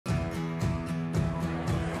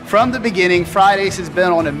From the beginning, Fridays has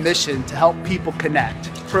been on a mission to help people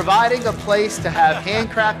connect, providing a place to have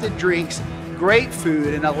handcrafted drinks, great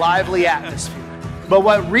food, and a lively atmosphere. But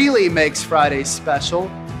what really makes Fridays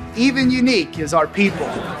special, even unique, is our people.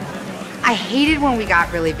 I hated when we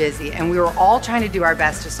got really busy and we were all trying to do our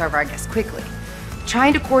best to serve our guests quickly.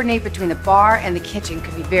 Trying to coordinate between the bar and the kitchen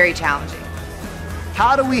could be very challenging.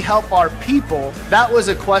 How do we help our people? That was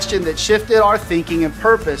a question that shifted our thinking and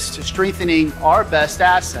purpose to strengthening our best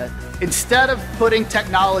asset. Instead of putting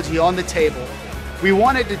technology on the table, we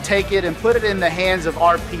wanted to take it and put it in the hands of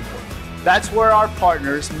our people. That's where our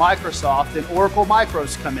partners, Microsoft and Oracle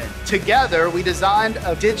Micros, come in. Together, we designed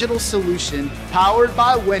a digital solution powered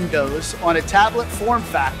by Windows on a tablet form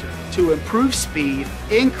factor to improve speed,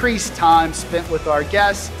 increase time spent with our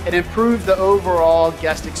guests, and improve the overall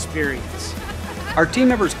guest experience. Our team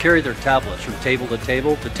members carry their tablets from table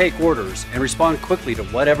to take orders and respond quickly to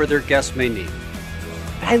whatever their guests may need.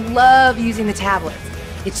 I love using the tablets.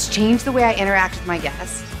 It's changed the way I interact with my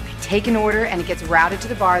guests. I take an order and it gets routed to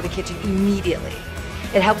the bar or the kitchen immediately.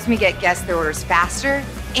 It helps me get guests their orders faster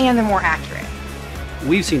and they're more accurate.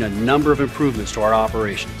 We've seen a number of improvements to our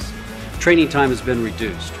operations. Training time has been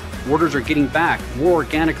reduced. Orders are getting back more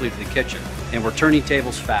organically to the kitchen, and we're turning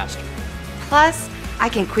tables faster. Plus, I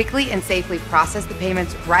can quickly and safely process the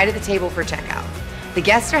payments right at the table for checkout. The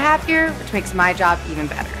guests are happier, which makes my job even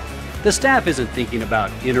better. The staff isn't thinking about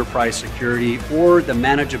enterprise security or the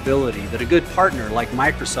manageability that a good partner like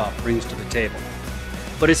Microsoft brings to the table.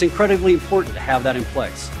 But it's incredibly important to have that in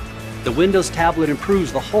place. The Windows tablet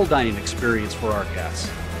improves the whole dining experience for our guests.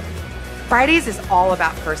 Fridays is all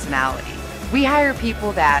about personality. We hire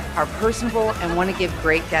people that are personable and want to give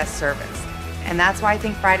great guest service. And that's why I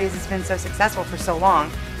think Fridays has been so successful for so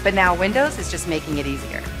long, but now Windows is just making it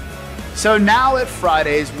easier. So now at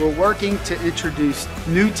Fridays, we're working to introduce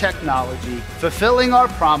new technology, fulfilling our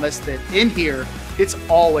promise that in here, it's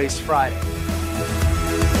always Friday.